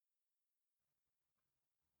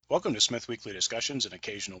Welcome to Smith Weekly Discussions, an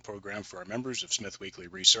occasional program for our members of Smith Weekly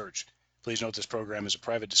Research. Please note this program is a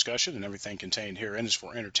private discussion and everything contained herein is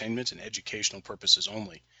for entertainment and educational purposes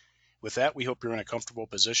only. With that, we hope you're in a comfortable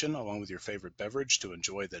position along with your favorite beverage to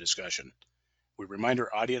enjoy the discussion. We remind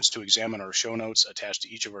our audience to examine our show notes attached to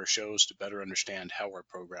each of our shows to better understand how our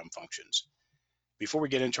program functions. Before we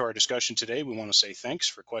get into our discussion today, we want to say thanks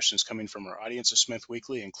for questions coming from our audience of Smith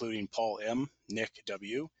Weekly, including Paul M., Nick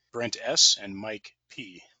W., Brent S., and Mike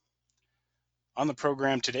P. On the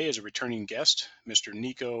program today is a returning guest, Mr.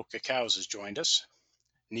 Niko Cacos has joined us.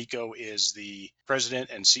 Niko is the president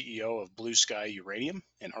and CEO of Blue Sky Uranium,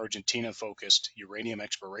 an Argentina-focused uranium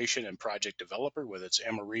exploration and project developer with its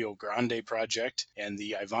Amarillo Grande project and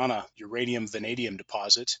the Ivana uranium vanadium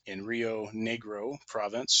deposit in Rio Negro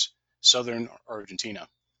province, southern Argentina.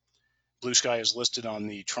 Blue Sky is listed on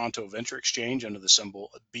the Toronto Venture Exchange under the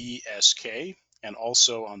symbol BSK and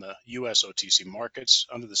also on the US OTC markets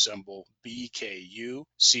under the symbol BKUCF.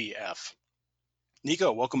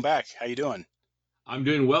 Niko, welcome back. How you doing? I'm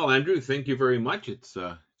doing well, Andrew. Thank you very much. It's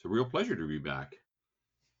a real pleasure to be back.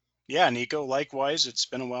 Yeah, Niko, likewise. It's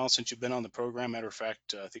been a while since you've been on the program. Matter of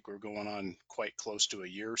fact, I think we're going on quite close to a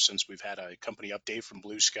year since we've had a company update from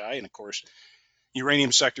Blue Sky. And of course,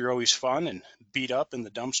 uranium sector always fun and beat up in the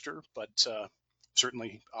dumpster, but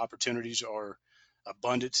certainly opportunities are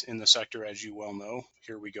abundant in the sector, as you well know.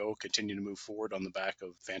 Here we go, continue to move forward on the back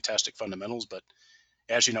of fantastic fundamentals. But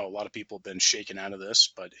as you know, a lot of people have been shaken out of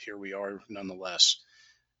this, but here we are nonetheless.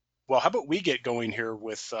 Well, how about we get going here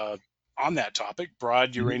with on that topic,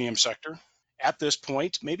 broad Mhm. uranium sector. At this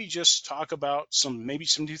point, maybe just talk about some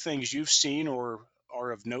new things you've seen or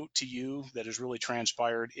are of note to you that has really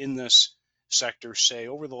transpired in this sector, say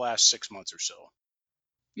over the last 6 months or so.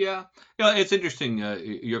 Yeah, it's interesting.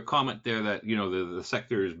 Your comment there that the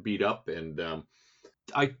sector is beat up, and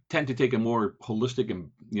I tend to take a more holistic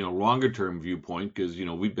and longer term viewpoint because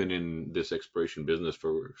we've been in this exploration business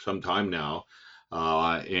for some time now,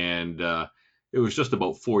 and it was just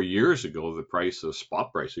about 4 years ago the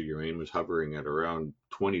spot price of uranium was hovering at around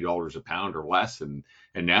 $20 a pound or less, and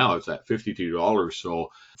now it's at $52.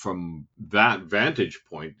 So from that vantage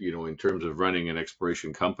point, in terms of running an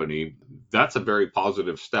exploration company, that's a very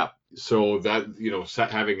positive step. So that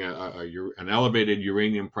having an elevated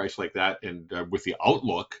uranium price like that, and with the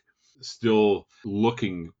outlook still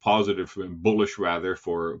looking positive and bullish rather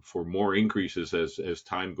for more increases as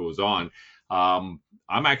time goes on,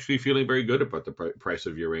 I'm actually feeling very good about the price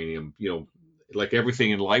of uranium. Like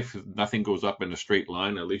everything in life, nothing goes up in a straight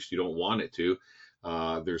line. At least you don't want it to.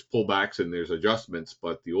 There's pullbacks and there's adjustments,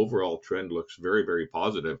 but the overall trend looks very, very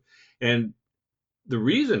positive. And the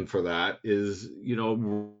reason for that is,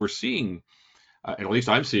 we're seeing, and at least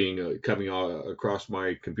I'm seeing coming across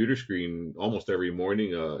my computer screen almost every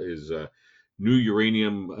morning, is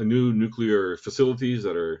new nuclear facilities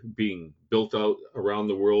that are being built out around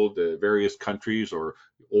the world, various countries or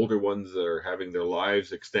older ones that are having their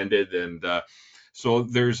lives extended, and so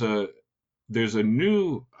there's a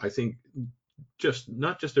new, I think, just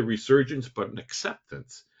not just a resurgence, but an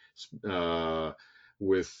acceptance uh,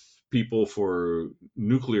 with people for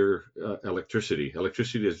nuclear electricity.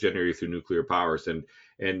 Electricity is generated through nuclear powers, and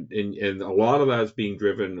a lot of that is being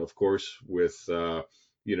driven, of course, with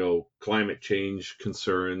climate change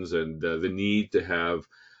concerns and the need to have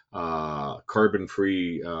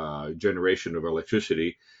carbon-free generation of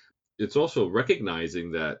electricity. It's also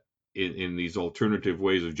recognizing that in these alternative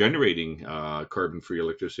ways of generating carbon-free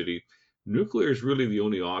electricity, nuclear is really the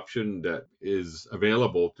only option that is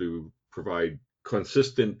available to provide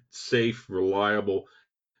consistent, safe, reliable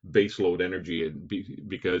baseload energy. And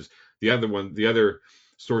because the other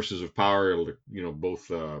sources of power,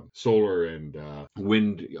 both solar and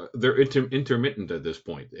wind, they're intermittent at this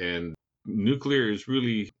point. And nuclear is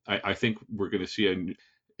really, I think we're going to see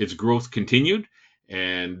its growth continued.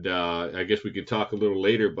 And I guess we could talk a little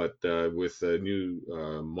later, but with new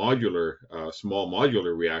small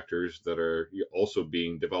modular reactors that are also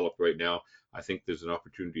being developed right now, I think there's an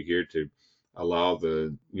opportunity here to allow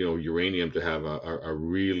the uranium to have a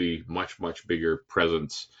really much bigger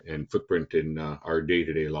presence and footprint in our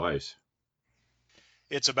day-to-day lives.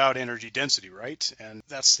 It's about energy density, right? And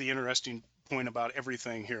that's the interesting point about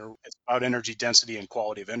everything here. It's about energy density and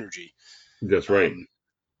quality of energy. That's right. Um,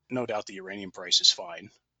 no doubt the uranium price is fine.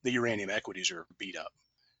 The uranium equities are beat up,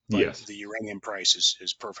 but Yes. the uranium price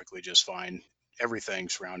is perfectly just fine. Everything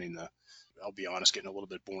surrounding I'll be honest, getting a little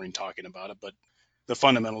bit boring talking about it, but the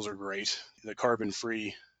fundamentals are great. The carbon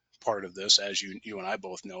free part of this, as you and I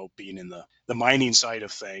both know, being in the mining side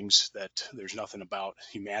of things, that there's nothing about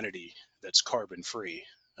humanity that's carbon free.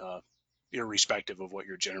 Uh, irrespective of what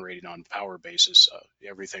you're generating on power basis,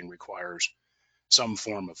 everything requires some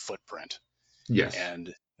form of footprint. Yes.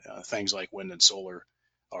 And things like wind and solar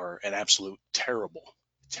are an absolute terrible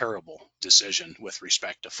decision with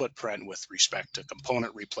respect to footprint, with respect to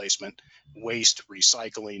component replacement, waste,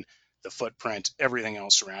 recycling, the footprint, everything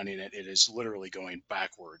else surrounding it. It is literally going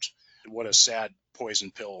backwards. What a sad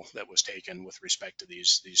poison pill that was taken with respect to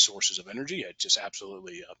these sources of energy. It just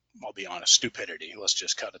absolutely, I'll be honest, stupidity. Let's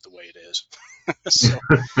just cut it the way it is. So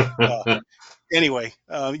uh, anyway,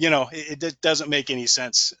 it doesn't make any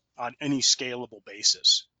sense on any scalable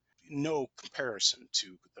basis. No comparison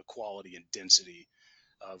to the quality and density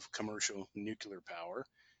of commercial nuclear power.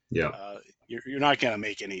 Yeah. You're not going to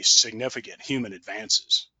make any significant human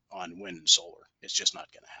advances on wind and solar. It's just not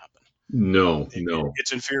going to happen. No, no.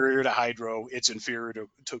 It's inferior to hydro. It's inferior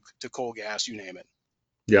to coal gas, you name it.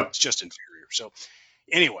 Yep. It's just inferior. So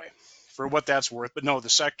anyway, for what that's worth, but no, the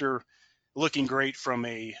sector looking great from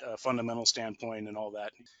a fundamental standpoint and all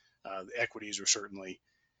that. The equities are certainly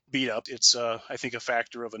beat up. It's, I think, a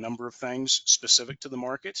factor of a number of things specific to the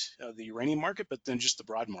market, the uranium market, but then just the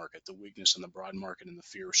broad market, the weakness in the broad market and the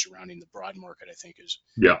fear surrounding the broad market, I think, is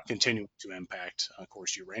Yeah. continuing to impact, of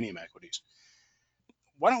course, uranium equities.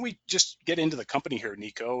 Why don't we just get into the company here,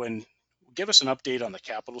 Niko, and give us an update on the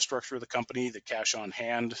capital structure of the company, the cash on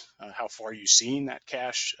hand, how far you've seen that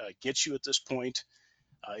cash get you at this point,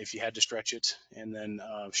 if you had to stretch it, and then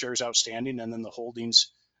shares outstanding, and then the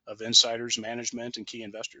holdings of insiders, management, and key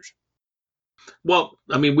investors. Well,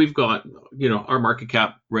 I mean, we've got, our market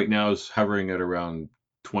cap right now is hovering at around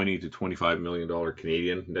 20 to 25 million dollar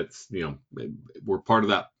Canadian. That's, we're part of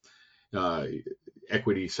that uh,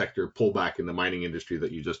 equity sector pullback in the mining industry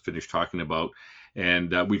that you just finished talking about,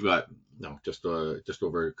 and we've got just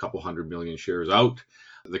over a couple hundred million shares out.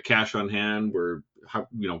 The cash on hand, we're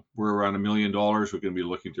around $1 million. We're going to be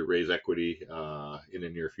looking to raise equity in the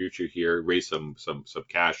near future here, raise some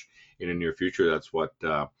cash in the near future. That's what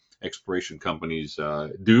exploration companies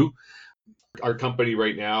do. Our company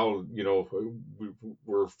right now,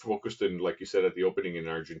 we're focused in, like you said at the opening, in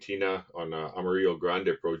Argentina on Amarillo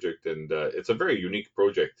Grande project, and it's a very unique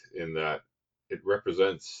project in that it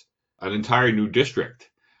represents an entire new district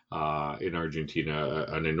in Argentina,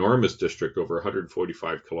 an enormous district over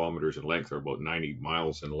 145 kilometers in length, or about 90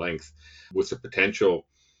 miles in length, with the potential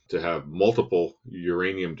to have multiple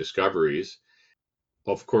uranium discoveries.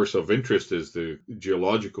 Of course, of interest is the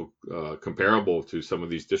geological comparable to some of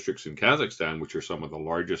these districts in Kazakhstan, which are some of the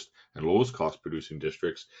largest and lowest cost producing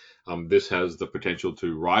districts. This has the potential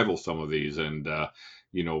to rival some of these. And,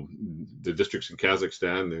 the districts in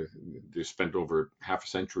Kazakhstan, they spent over half a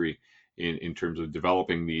century in terms of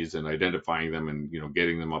developing these and identifying them and,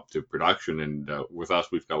 getting them up to production. And with us,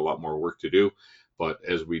 we've got a lot more work to do. But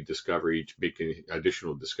as we make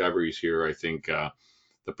additional discoveries here, I think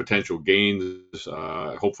the potential gains,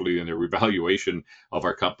 hopefully in the revaluation of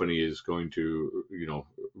our company, is going to,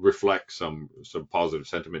 reflect some positive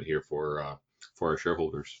sentiment here for our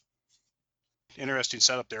shareholders. Interesting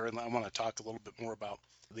setup there, and I want to talk a little bit more about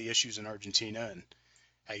the issues in Argentina and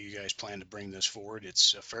how you guys plan to bring this forward.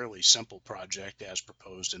 It's a fairly simple project as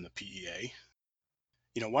proposed in the PEA.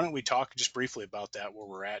 Why don't we talk just briefly about that, where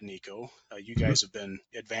we're at, Niko? You Mhm. guys have been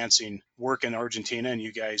advancing work in Argentina, and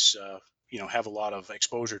you guys, have a lot of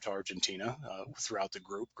exposure to Argentina throughout the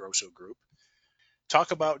group, Grosso Group.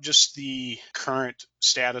 Talk about just the current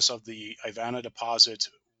status of the Ivana deposit,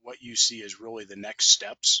 what you see as really the next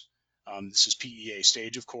steps. This is PEA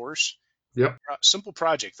stage, of course. Yep. Simple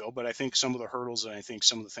project, though, but I think some of the hurdles and I think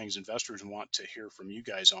some of the things investors want to hear from you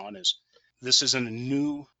guys on is this is in a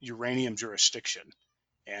new uranium jurisdiction,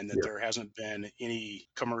 and that Yeah. there hasn't been any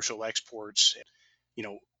commercial exports. You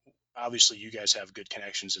know, Obviously you guys have good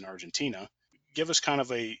connections in Argentina. Give us kind of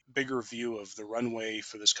a bigger view of the runway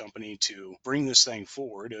for this company to bring this thing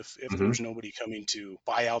forward. If Hmm. there's nobody coming to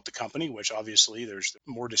buy out the company, which obviously there's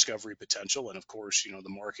more discovery potential, and of course, the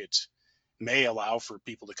market may allow for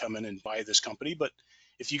people to come in and buy this company. But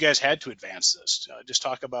if you guys had to advance this, just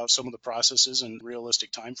talk about some of the processes and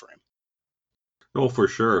realistic time frame. Oh, for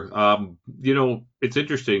sure. It's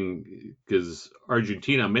interesting because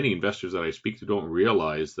Argentina, many investors that I speak to don't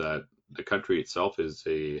realize that the country itself it's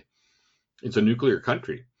a nuclear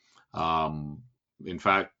country. Um, in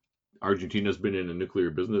fact, Argentina's been in the nuclear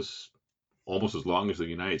business almost as long as the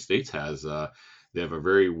United States has. They have a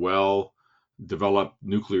very well developed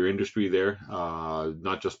nuclear industry there,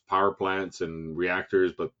 not just power plants and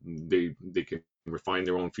reactors, but they can refine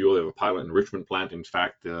their own fuel. They have a pilot enrichment plant, in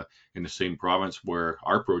fact, in the same province where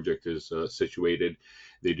our project is situated.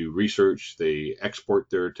 They do research, they export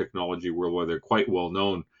their technology worldwide. They're quite well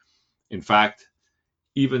known. In fact,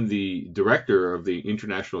 even the director of the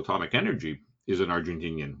International Atomic Energy is an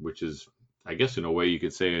Argentinian, which is, I guess, in a way you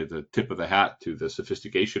could say the tip of the hat to the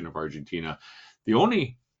sophistication of Argentina. The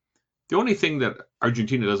only the only thing that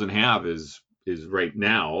Argentina doesn't have is right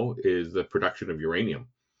now is the production of uranium.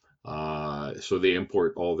 So they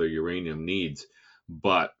import all their uranium needs,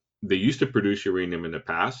 but they used to produce uranium in the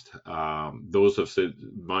past. Those have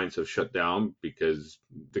mines have shut down because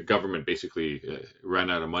the government basically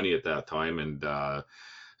ran out of money at that time, and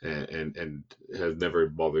has never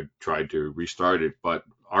bothered tried to restart it. But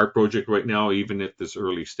our project right now, even at this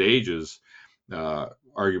early stage, is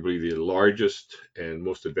arguably the largest and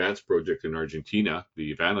most advanced project in Argentina,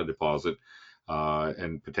 the Ivana deposit,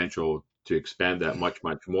 and potential to expand that much,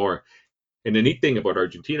 much more. And the neat thing about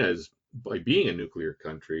Argentina is, by being a nuclear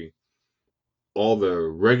country, all the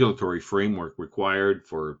regulatory framework required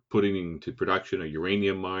for putting into production a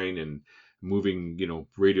uranium mine and moving,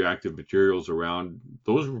 radioactive materials around,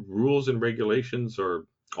 those rules and regulations are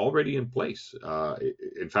already in place.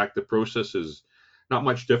 In fact, the process is not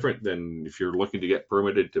much different than if you're looking to get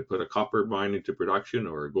permitted to put a copper mine into production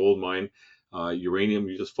or a gold mine. Uranium,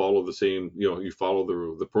 you just follow the same, you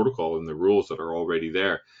follow the protocol and the rules that are already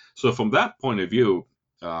there. So from that point of view,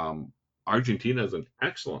 um, Argentina is an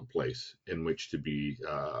excellent place in which to be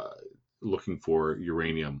looking for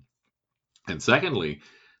uranium. And secondly,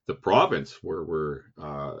 the province where we're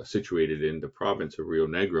situated in, the province of Rio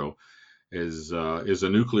Negro, is a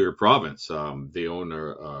nuclear province. They own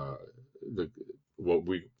the what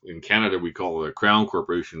we in Canada we call a crown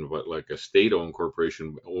corporation, but like a state-owned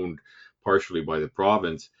corporation owned partially by the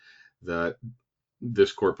province. That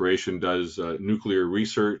this corporation does nuclear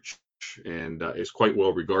research and is quite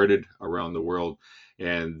well regarded around the world.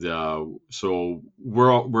 And so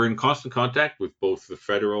we're in constant contact with both the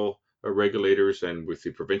federal regulators and with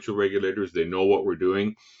the provincial regulators. They know what we're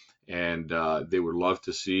doing, and they would love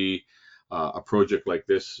to see a project like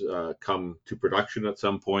this come to production at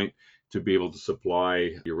some point to be able to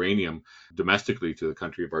supply uranium domestically to the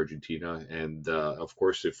country of Argentina. And of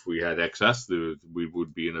course, if we had excess, we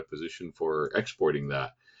would be in a position for exporting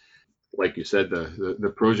that. Like you said,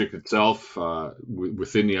 the project itself,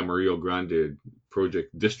 within the Amarillo Grande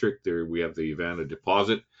project district, there we have the Ivana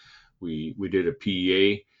deposit. We did a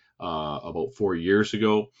PEA about 4 years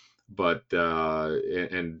ago, but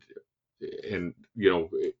and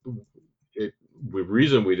the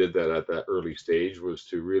reason we did that at that early stage was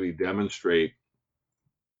to really demonstrate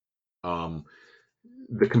um,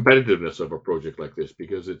 the competitiveness of a project like this,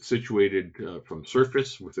 because it's situated from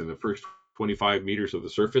surface within the first 25 meters of the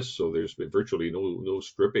surface, so there's been virtually no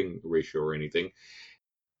stripping ratio or anything.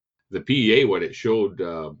 The PEA, what it showed,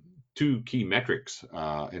 two key metrics,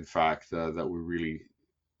 in fact, that we really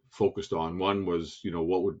focused on. One was,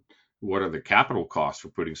 what are the capital costs for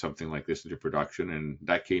putting something like this into production, and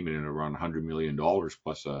that came in at around $100 million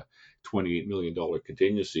plus a $28 million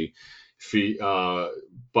contingency fee.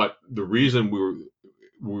 But the reason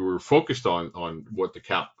we were focused on what the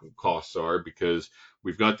capital costs are, because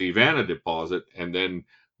we've got the Ivana deposit, and then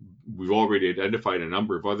we've already identified a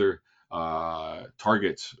number of other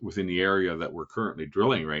targets within the area that we're currently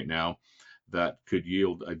drilling right now that could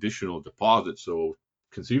yield additional deposits. So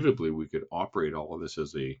conceivably, we could operate all of this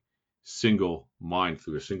as a single mine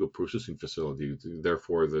through a single processing facility.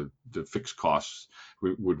 Therefore, the fixed costs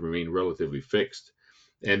would remain relatively fixed.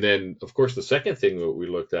 And then, of course, the second thing that we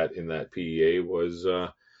looked at in that PEA was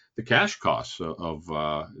the cash costs of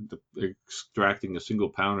extracting a single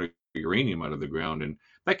pound of uranium out of the ground. And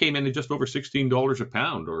that came in at just over $16 a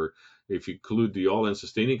pound, or if you include the all-in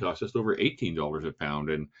sustaining cost, just over $18 a pound.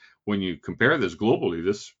 And when you compare this globally,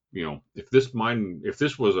 if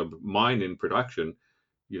this was a mine in production,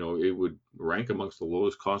 it would rank amongst the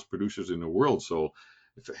lowest cost producers in the world. So,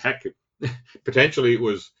 heck, potentially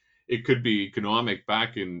it could be economic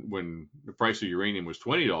back in when the price of uranium was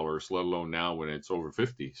 $20, let alone now when it's over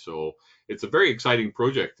 50. So it's a very exciting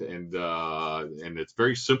project, and it's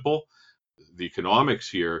very simple. The economics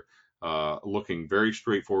here looking very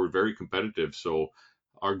straightforward, very competitive. So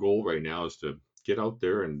our goal right now is to get out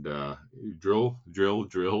there and drill,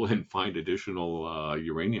 and find additional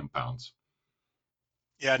uranium pounds.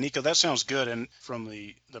 Yeah, Nico, that sounds good. And from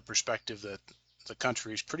the perspective that the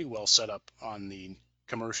country is pretty well set up on the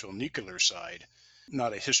commercial nuclear side.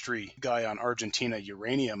 Not a history guy on Argentina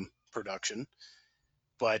uranium production,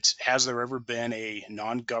 but has there ever been a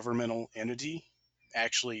non-governmental entity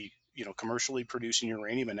actually, commercially producing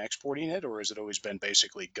uranium and exporting it, or has it always been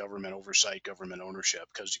basically government oversight, government ownership?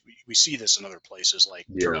 Because we see this in other places like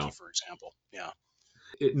Turkey, Yeah. for example. Yeah.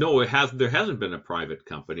 No, there hasn't been a private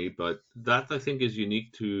company, but that I think is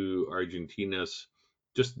unique to Argentina's.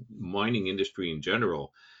 just mining industry in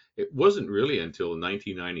general, it wasn't really until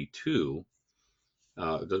 1992,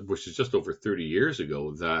 which is just over 30 years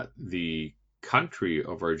ago, that the country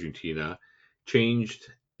of Argentina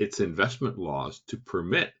changed its investment laws to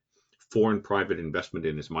permit foreign private investment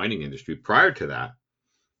in its mining industry. Prior to that,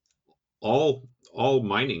 all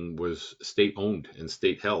mining was state owned and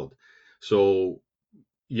state held. So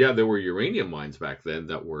yeah, there were uranium mines back then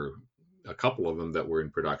that were a couple of them that were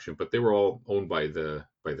in production, but they were all owned by the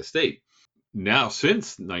state. Now,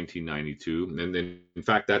 since 1992, and then in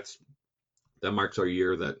fact that marks our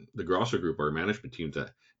year that the Grosser Group, our management team,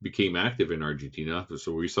 that became active in Argentina.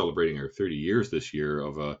 So we're celebrating our 30 years this year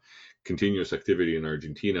of continuous activity in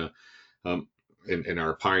Argentina, um, and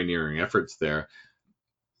our pioneering efforts there.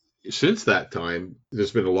 Since that time,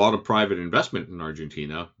 there's been a lot of private investment in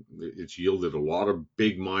Argentina. It's yielded a lot of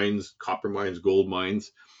big mines, copper mines, gold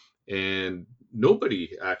mines, and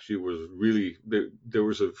nobody actually was really there. There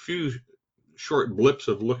was a few short blips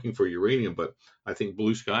of looking for uranium, but I think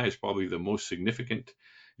Blue Sky is probably the most significant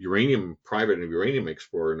private uranium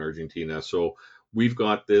explorer in Argentina. So we've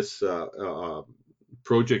got this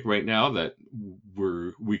project right now that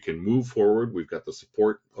we can move forward. We've got the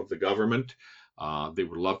support of the government. They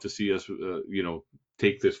would love to see us,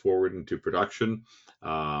 take this forward into production.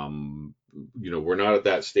 We're not at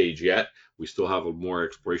that stage yet. We still have more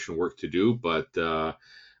exploration work to do, but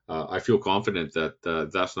I feel confident that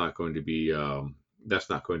that's not going to be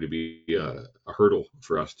a hurdle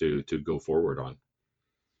for us to go forward on.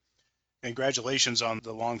 Congratulations on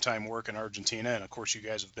the long time work in Argentina. And of course, you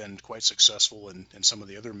guys have been quite successful in some of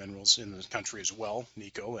the other minerals in the country as well,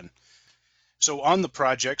 Niko. And so on the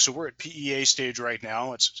project, so we're at PEA stage right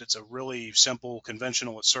now. It's a really simple,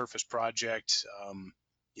 conventional at surface project.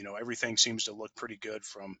 Everything seems to look pretty good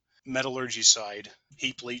from metallurgy side,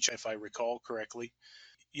 heap leach, if I recall correctly.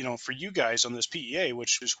 For you guys on this PEA,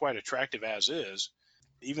 which is quite attractive as is,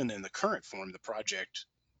 even in the current form, the project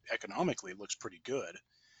economically looks pretty good.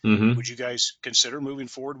 Mm-hmm. Would you guys consider moving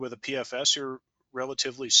forward with a PFS here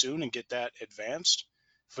relatively soon and get that advanced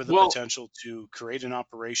for the Well, potential to create an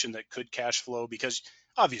operation that could cash flow? Because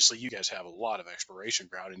obviously you guys have a lot of exploration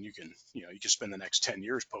ground and you can spend the next 10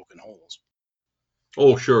 years poking holes.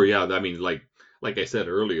 oh, sure, yeah. I mean, like I said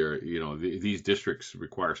earlier, these districts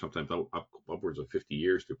require sometimes upwards of 50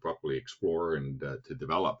 years to properly explore and to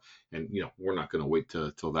develop. And we're not going to wait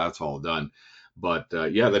till that's all done. But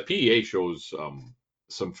yeah, the PEA shows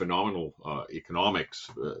some phenomenal economics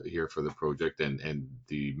here for the project, and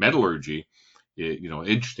the metallurgy.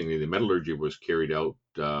 Interestingly, the metallurgy was carried out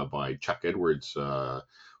by Chuck Edwards,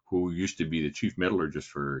 who used to be the chief metallurgist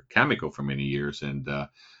for Cameco for many years, and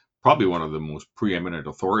probably one of the most preeminent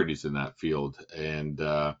authorities in that field. And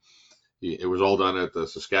it was all done at the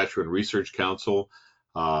Saskatchewan Research Council.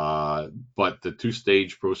 But the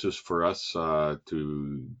two-stage process for us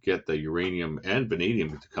to get the uranium and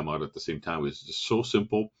vanadium to come out at the same time was just so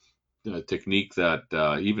simple. Technique that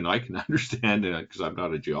even I can understand because I'm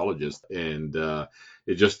not a geologist, and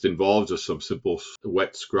it just involves just some simple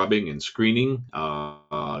wet scrubbing and screening,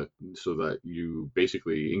 so that you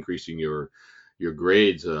basically increasing your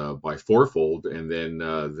grades by fourfold, and then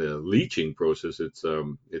the leaching process. It's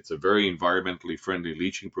a very environmentally friendly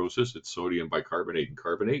leaching process. It's sodium bicarbonate and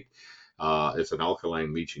carbonate. It's an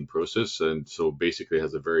alkaline leaching process, and so basically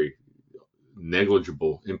has a very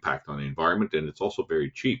negligible impact on the environment, and it's also very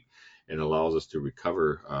cheap and allows us to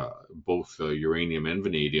recover both uranium and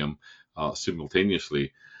vanadium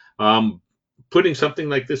simultaneously. Um, Putting something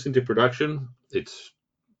like this into production, it's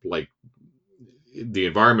like the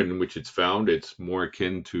environment in which it's found, it's more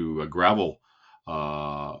akin to a gravel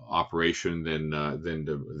operation than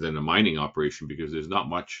a mining operation, because there's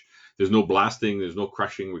no blasting, there's no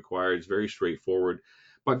crushing required. It's very straightforward.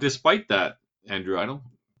 But despite that, Andrew,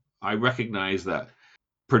 I recognize that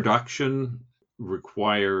production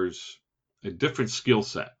requires a different skill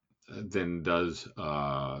set than does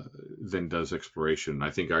exploration. I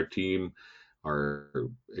think our team are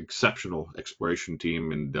exceptional exploration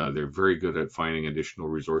team, and they're very good at finding additional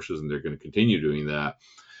resources, and they're going to continue doing that.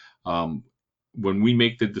 Um, when we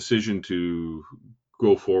make the decision to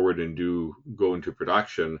go forward and go into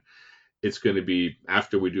production, it's going to be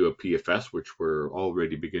after we do a PFS, which we're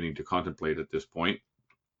already beginning to contemplate at this point,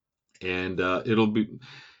 and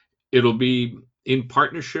it'll be in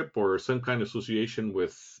partnership or some kind of association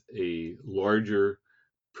with a larger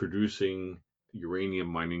producing uranium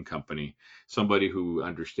mining company, somebody who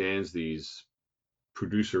understands these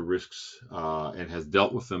producer risks and has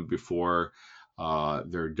dealt with them before,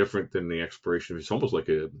 They're different than the exploration. It's almost like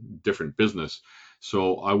a different business.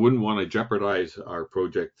 So I wouldn't want to jeopardize our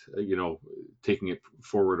project, taking it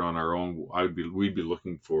forward on our own. We'd be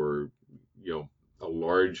looking for, a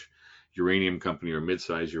large uranium company or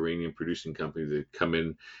mid-sized uranium producing company to come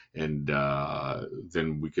in, and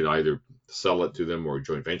then we could either sell it to them or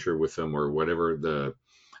joint venture with them, or whatever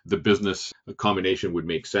the business combination would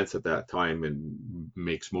make sense at that time and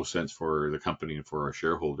makes most sense for the company and for our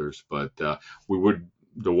shareholders. But we would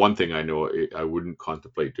the one thing I know, I wouldn't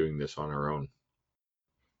contemplate doing this on our own.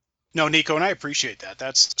 No, Niko, and I appreciate that.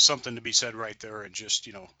 That's something to be said right there, and just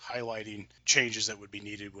highlighting changes that would be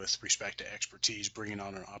needed with respect to expertise, bringing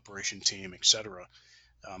on an operation team, etc.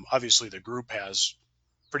 Obviously, the group has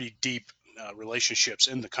pretty deep relationships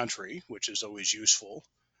in the country, which is always useful.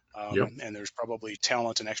 Yep. And there's probably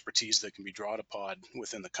talent and expertise that can be drawn upon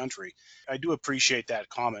within the country. I do appreciate that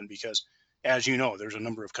comment because, as you know, there's a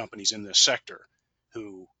number of companies in this sector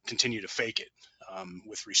who continue to fake it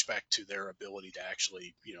with respect to their ability to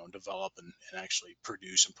actually, develop and actually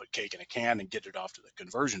produce and put cake in a can and get it off to the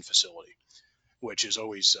conversion facility, which is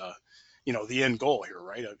always, the end goal here,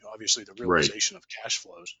 right? Obviously, the Right. realization of cash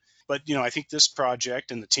flows. But, I think this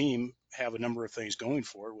project and the team have a number of things going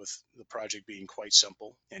for it, with the project being quite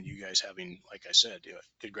simple and you guys having, like I said,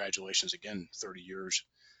 congratulations again, 30 years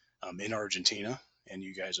in Argentina. And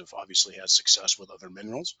you guys have obviously had success with other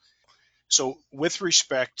minerals. So, with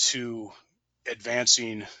respect to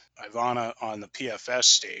advancing Ivana on the PFS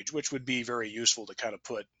stage, which would be very useful to kind of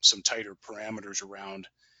put some tighter parameters around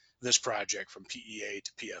this project from PEA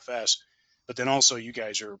to PFS. But then also, you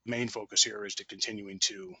guys, are main focus here is to continuing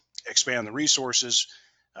to expand the resources,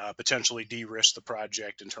 potentially de-risk the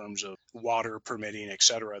project in terms of water permitting, et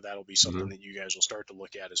cetera. That'll be something Hmm. that you guys will start to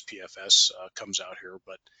look at as PFS comes out here.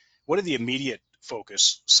 But what are the immediate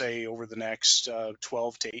focus, say, over the next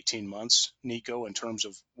 12 to 18 months, Niko, in terms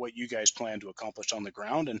of what you guys plan to accomplish on the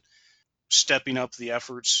ground and stepping up the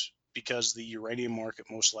efforts, because the uranium market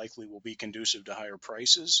most likely will be conducive to higher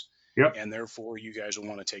prices, Yep. and therefore you guys will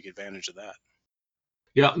want to take advantage of that?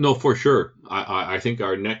 Yeah, no, for sure. I think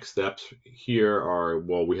our next steps here are,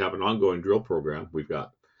 well, we have an ongoing drill program. We've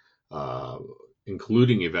got, uh,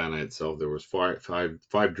 including Ivana itself, there was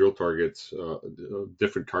five drill targets,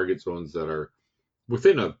 different target zones that are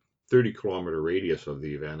within a 30-kilometer radius of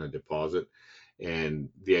the Ivana deposit. And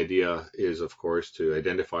the idea is, of course, to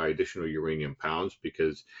identify additional uranium pounds,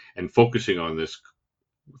 and focusing on this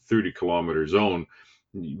 30-kilometer zone,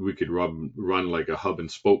 we could run like a hub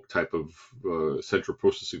and spoke type of central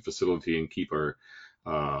processing facility and keep uh,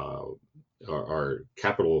 our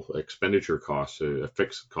capital expenditure costs,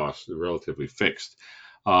 fixed costs, relatively fixed.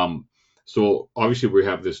 Um, so obviously we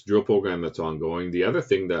have this drill program that's ongoing. The other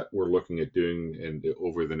thing that we're looking at doing, and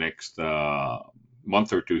over the next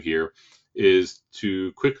month or two here, is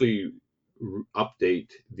to quickly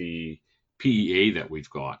update the PEA that we've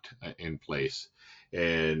got in place.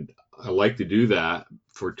 And I like to do that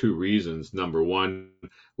for two reasons. Number one,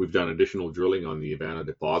 we've done additional drilling on the Ivana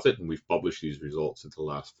deposit, and we've published these results until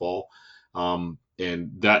last fall. And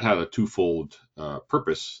that had a twofold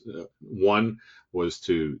purpose. One was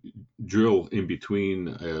to drill in between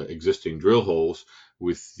existing drill holes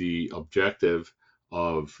with the objective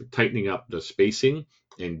of tightening up the spacing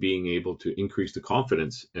and being able to increase the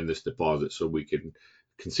confidence in this deposit, so we can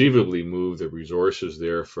conceivably move the resources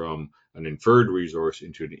there from an inferred resource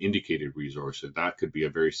into an indicated resource. And that could be a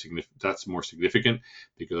very significant, that's more significant,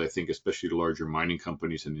 because I think especially the larger mining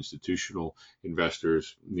companies and institutional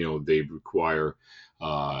investors, they require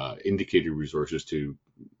indicated resources to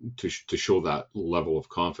show that level of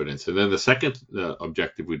confidence. And then the second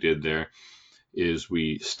objective we did there is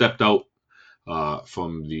we stepped out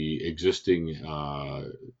from the existing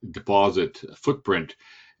deposit footprint,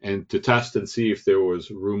 and to test and see if there was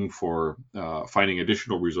room for finding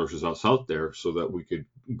additional resources out there, so that we could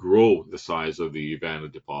grow the size of the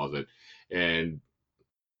Ivana deposit. And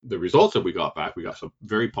the results that we got some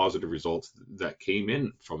very positive results that came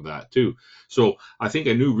in from that too. So I think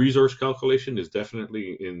a new resource calculation is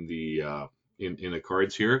definitely in the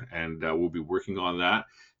cards here, and we'll be working on that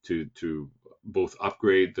to both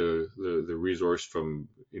upgrade the resource from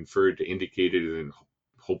inferred to indicated, and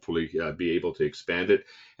hopefully be able to expand it.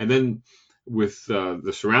 And then with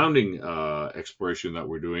the surrounding exploration that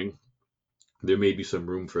we're doing, there may be some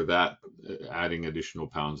room for that, adding additional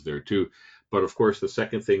pounds there too. But of course, the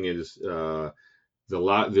second thing is the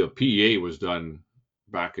PEA was done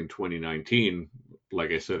back in 2019.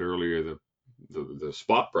 Like I said earlier, the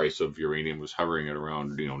spot price of uranium was hovering at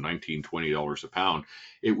around $19-20 a pound.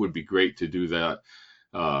 It would be great to do that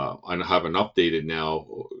and have an updated now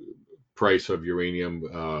price of uranium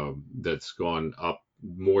that's gone up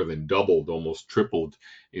more than doubled, almost tripled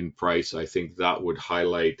in price, I think that would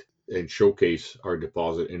highlight and showcase our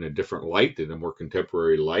deposit in a different light, in a more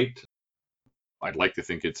contemporary light. I'd like to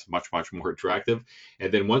think it's much, much more attractive.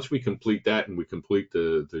 And then once we complete that and we complete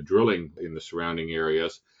the drilling in the surrounding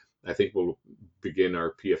areas, I think we'll begin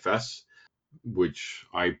our PFS, which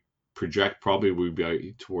I project probably will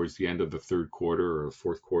be towards the end of the third quarter or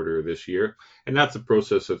fourth quarter of this year. And that's a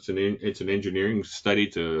process. It's an engineering study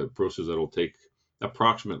to process that'll take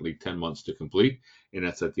approximately 10 months to complete. And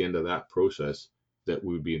that's at the end of that process that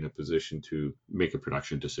we would be in a position to make a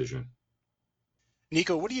production decision.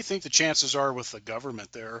 Niko, what do you think the chances are with the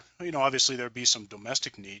government there? Obviously there'd be some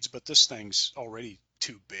domestic needs, but this thing's already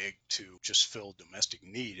too big to just fill domestic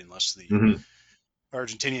need unless the Mm-hmm.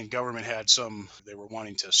 Argentinian government had they were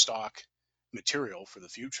wanting to stock material for the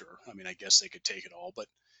future. I mean, I guess they could take it all, but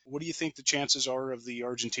what do you think the chances are of the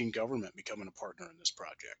Argentine government becoming a partner in this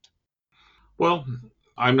project? Well,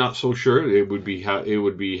 I'm not so sure. It would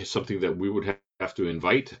be something that we would have to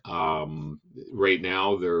invite. Right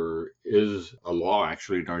now, there is a law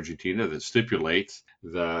actually in Argentina that stipulates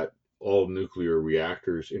that all nuclear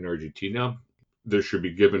reactors in Argentina, there should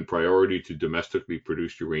be given priority to domestically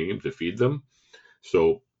produced uranium to feed them.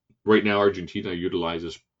 So right now, Argentina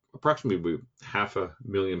utilizes approximately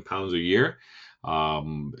 500,000 pounds a year.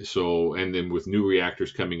 And then with new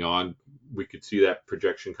reactors coming on, we could see that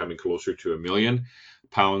projection coming closer to 1 million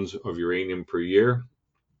pounds of uranium per year.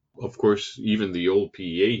 Of course, even the old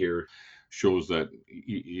PEA here shows that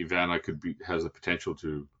Ivana has the potential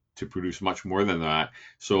to produce much more than that.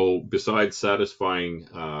 So besides satisfying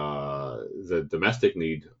the domestic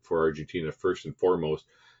need for Argentina first and foremost,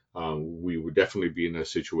 we would definitely be in a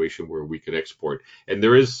situation where we could export. And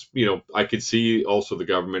there is, I could see also the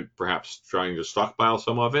government perhaps trying to stockpile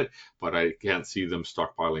some of it, but I can't see them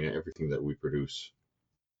stockpiling everything that we produce.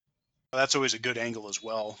 That's always a good angle as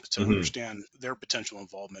well to Hmm. understand their potential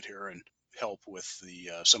involvement here and help with the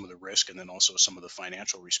some of the risk and then also some of the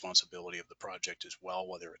financial responsibility of the project as well,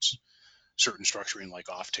 whether it's certain structuring like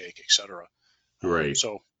offtake, et cetera. Right.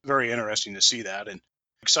 So very interesting to see that, and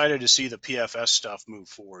excited to see the PFS stuff move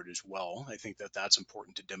forward as well. I think that that's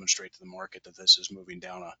important to demonstrate to the market that this is moving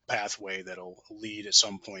down a pathway that'll lead at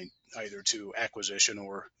some point either to acquisition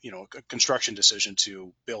or a construction decision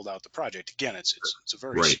to build out the project. Again, it's a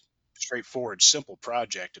very Right. straightforward, simple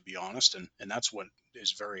project to be honest, and that's what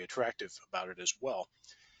is very attractive about it as well.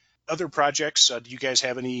 Other projects, do you guys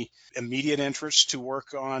have any immediate interest to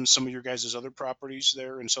work on some of your guys' other properties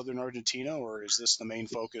there in southern Argentina, or is this the main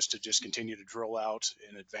focus to just continue to drill out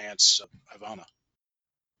in advance of Havana?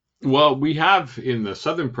 Well, we have in the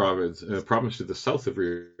southern province to the south of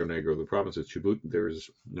Rio Negro, the province of Chubut, there's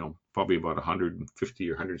probably about 150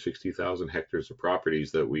 or 160,000 hectares of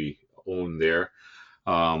properties that we own there.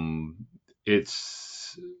 Um,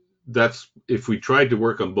 it's that's if we tried to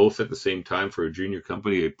work on both at the same time for a junior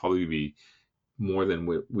company, it'd probably be more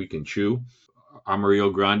than we can chew.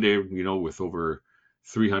 Amarillo Grande, with over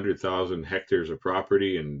 300,000 hectares of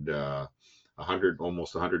property and 100,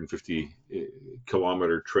 almost 150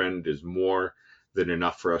 kilometer trend is more than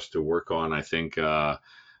enough for us to work on. I think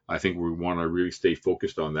we want to really stay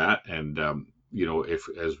focused on that. And if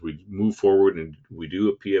as we move forward and we do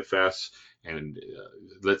a PFS, and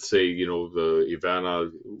let's say the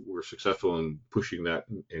Ivana, we're successful in pushing that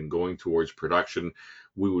and going towards production,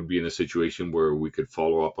 we would be in a situation where we could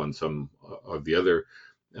follow up on some of the other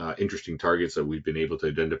interesting targets that we've been able to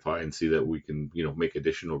identify and see that we can make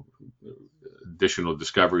additional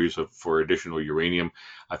discoveries for additional uranium.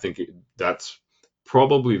 I think that's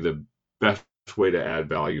probably the best way to add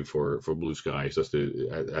value for Blue Skies, just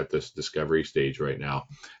at this discovery stage right now,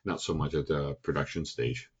 not so much at the production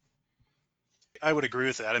stage. I would agree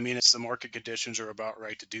with that. I mean, it's the market conditions are about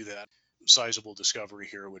right to do that. Sizable discovery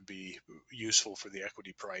here would be useful for the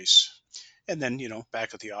equity price. And then,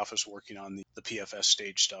 back at the office working on the PFS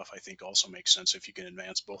stage stuff, I think also makes sense if you can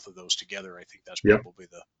advance both of those together. I think that's Yep. probably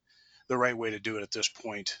the right way to do it at this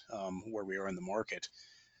point where we are in the market.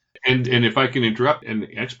 And if I can interrupt, and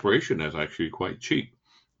exploration is actually quite cheap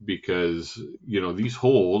because these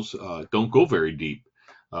holes don't go very deep.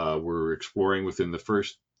 We're exploring within the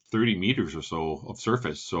first 30 meters or so of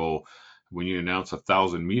surface. So when you announce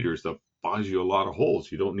 1,000 meters, that buys you a lot of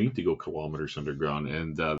holes. You don't need to go kilometers underground,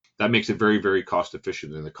 and that makes it very, very cost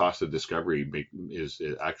efficient. And the cost of discovery is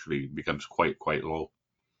it actually becomes quite low.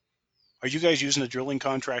 Are you guys using a drilling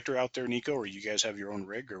contractor out there, Niko, or you guys have your own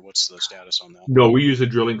rig, or what's the status on that? No, we use a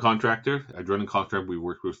drilling contractor. A drilling contractor we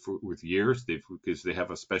worked with with years. Because they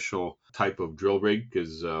have a special type of drill rig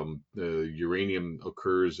because the uranium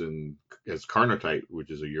occurs in as carnotite,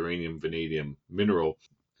 which is a uranium vanadium mineral.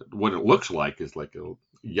 What it looks like is like a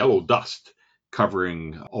yellow dust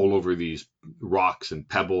covering all over these rocks and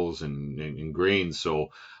pebbles and grains. So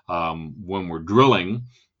when we're drilling,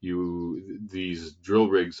 you these drill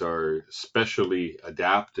rigs are specially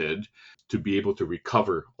adapted to be able to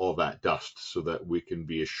recover all that dust so that we can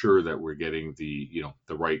be assured that we're getting the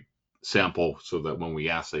right sample so that when we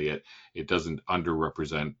assay it, it doesn't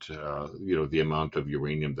underrepresent the amount of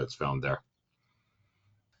uranium that's found there.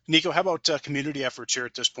 Niko, how about community efforts here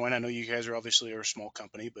at this point? I know you guys are obviously a small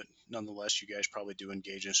company, but nonetheless, you guys probably do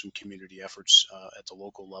engage in some community efforts at the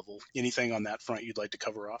local level. Anything on that front you'd like to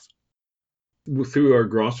cover off? Through our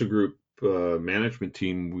Grosser Group management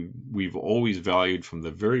team, we've always valued from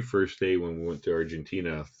the very first day when we went to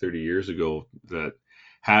Argentina 30 years ago that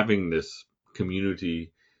having this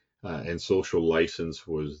community and social license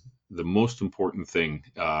was the most important thing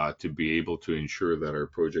to be able to ensure that our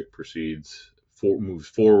project moves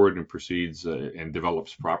forward and proceeds and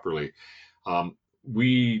develops properly.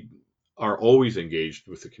 We are always engaged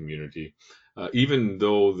with the community, even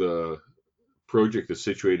though the project is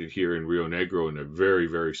situated here in Rio Negro in a very,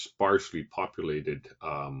 very sparsely populated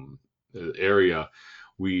area.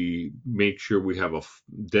 We make sure we have a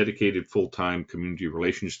dedicated full-time community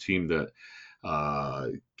relations team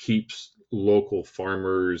that keeps local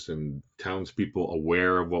farmers and townspeople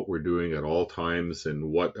aware of what we're doing at all times and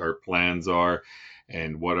what our plans are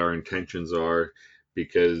and what our intentions are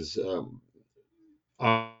because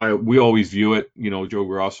we always view it, Joe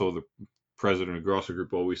Grosso, the president of Grosso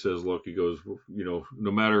Group, always says, look, he goes, no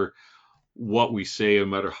matter what we say, no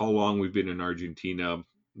matter how long we've been in Argentina,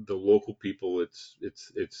 the local people, it's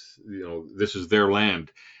this is their land,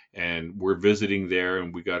 and we're visiting there,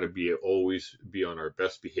 and we got to always be on our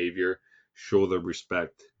best behavior, show the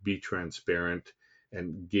respect, be transparent,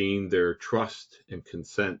 and gain their trust and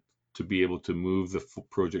consent to be able to move the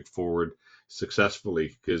project forward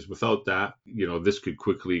successfully. Because without that, this could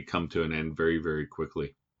quickly come to an end very, very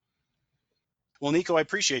quickly. Well, Niko, I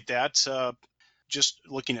appreciate that. Just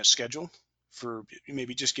looking at schedule for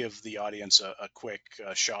maybe just give the audience a quick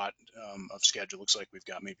shot of schedule. Looks like we've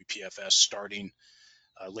got maybe PFS starting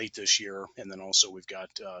late this year, and then also we've got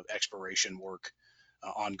exploration work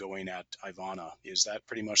ongoing at Ivana. Is that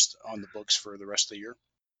pretty much on the books for the rest of the year?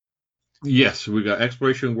 Yes, we got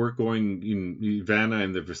exploration work going in Ivana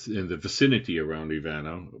and in the vicinity around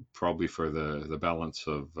Ivana, probably for the balance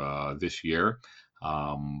of this year.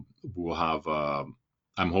 We'll have.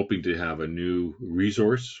 I'm hoping to have a new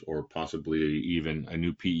resource or possibly even a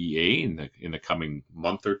new PEA in the coming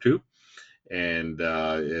month or two. And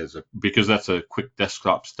because that's a quick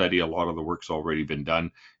desktop study, a lot of the work's already been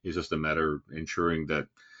done. It's just a matter of ensuring that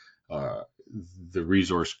uh, the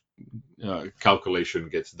resource calculation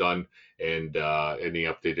gets done and any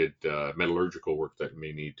updated metallurgical work that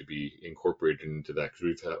may need to be incorporated into that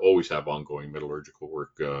because always have ongoing metallurgical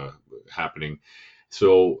work happening.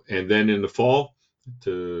 So, and then in the fall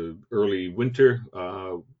to early winter,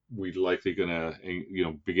 we're likely going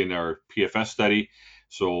to begin our PFS study.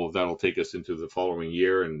 So that'll take us into the following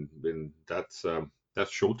year, and that's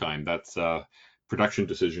showtime. That's production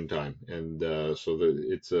decision time, and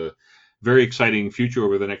it's a very exciting future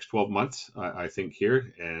over the next 12 months, I think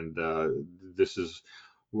here. And this is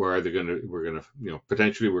where we're gonna,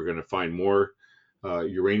 potentially we're gonna find more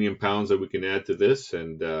uranium pounds that we can add to this,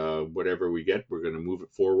 and whatever we get, we're gonna move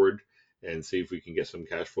it forward and see if we can get some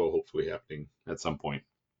cash flow, hopefully happening at some point.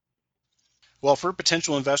 Well, for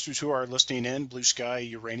potential investors who are listening in, Blue Sky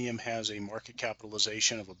Uranium has a market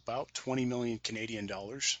capitalization of about 20 million Canadian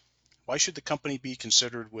dollars. Why should the company be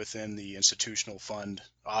considered within the institutional fund,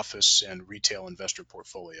 office, and retail investor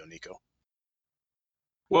portfolio, Niko?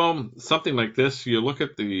 Well, something like this, you look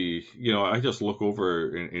at I just look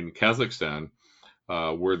over in Kazakhstan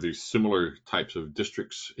where these similar types of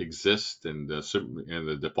districts exist and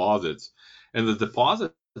the deposits. And the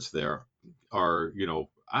deposits there are,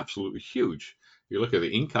 absolutely huge. You look at the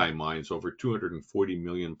Inkai mines, over 240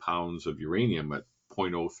 million pounds of uranium at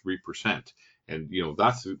 0.03%. And,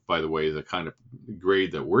 that's, by the way, the kind of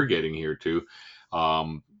grade that we're getting here too.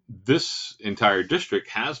 This entire district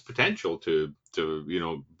has potential to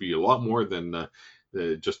be a lot more than the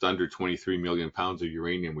just under 23 million pounds of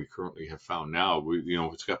uranium we currently have found now.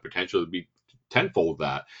 It's got potential to be tenfold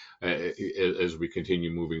that as we continue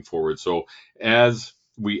moving forward. So as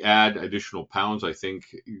we add additional pounds, I think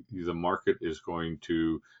the market is going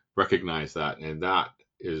to recognize that, and that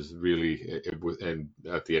is really, and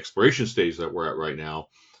at the exploration stage that we're at right now,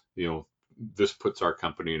 this puts our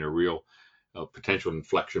company in a real potential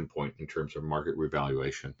inflection point in terms of market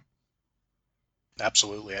revaluation.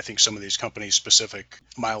 Absolutely. I think some of these company specific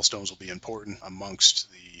milestones will be important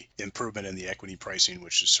amongst the improvement in the equity pricing,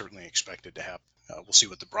 which is certainly expected to happen. We'll see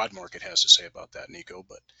what the broad market has to say about that, Niko.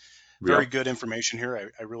 But very Yep. good information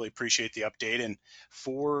here. I really appreciate the update. And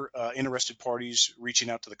for interested parties reaching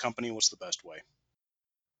out to the company, what's the best way?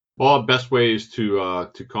 Well, best way is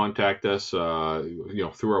to contact us, through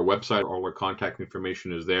our website. All our contact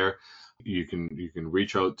information is there. You can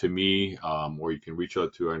reach out to me, or you can reach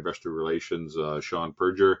out to our investor relations, Sean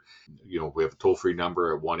Perger. We have a toll free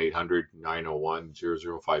number at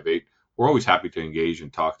 1-800-901-0058. We're always happy to engage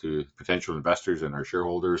and talk to potential investors and our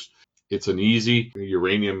shareholders. It's an easy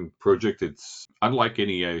uranium project. It's unlike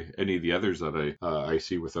any of the others that I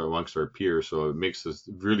see amongst our peers. So it makes us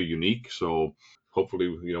really unique. So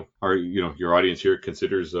hopefully, your audience here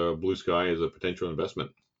considers Blue Sky as a potential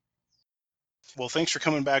investment. Well, thanks for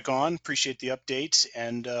coming back on. Appreciate the update,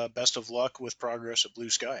 and best of luck with progress at Blue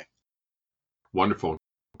Sky. Wonderful.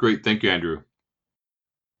 Great. Thank you, Andrew.